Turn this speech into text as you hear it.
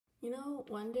You know,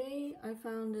 one day I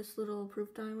found this little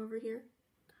proof dime over here.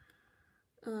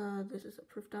 This is a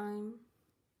proof dime.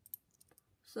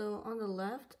 So on the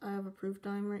left, I have a proof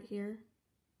dime right here.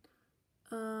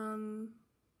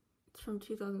 It's from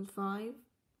 2005.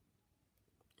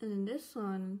 And then this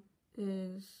one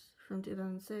is from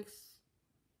 2006.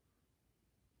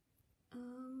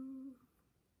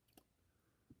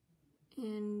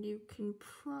 And you can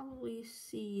probably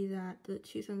see that the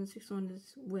 2006 one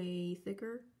is way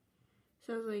thicker.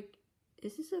 So I was like,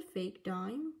 is this a fake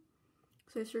dime?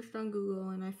 So I searched on Google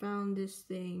and I found this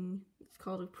thing. It's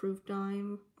called a proof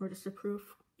dime, or just a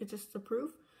proof. It's just a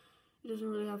proof. It doesn't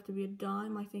really have to be a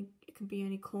dime. I think it could be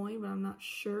any coin, but I'm not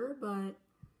sure. But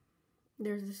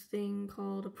there's this thing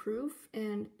called a proof,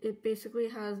 and it basically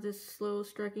has this slow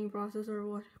striking process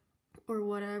or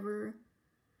whatever.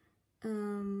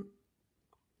 And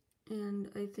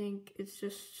I think it's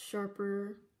just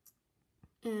sharper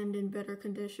and in better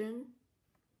condition,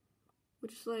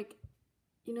 which is like,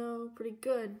 you know, pretty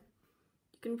good.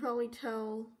 You can probably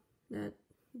tell that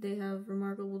they have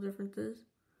remarkable differences.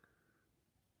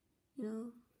 You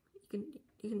know,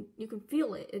 you can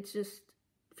feel it. It just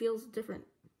feels different.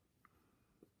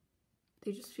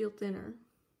 They just feel thinner.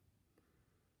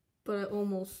 But I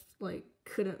almost like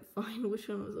couldn't find which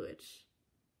one was which,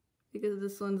 because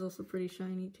this one's also pretty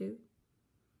shiny too.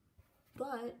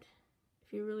 But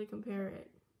if you really compare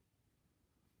it,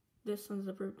 this one's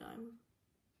the proof dime.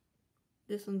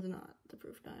 This one's not the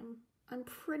proof dime. I'm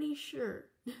pretty sure.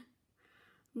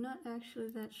 I'm not actually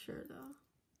that sure though.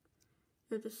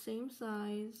 They're the same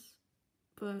size,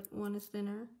 but one is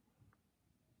thinner.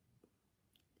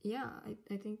 Yeah, I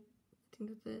think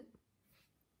that's it.